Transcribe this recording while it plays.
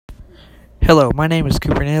Hello, my name is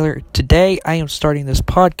Cooper Naylor. Today I am starting this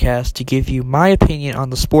podcast to give you my opinion on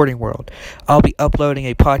the sporting world. I'll be uploading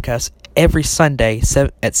a podcast every Sunday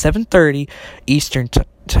at 7:30 Eastern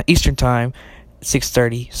Time,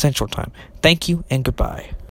 6:30 Central Time. Thank you and goodbye.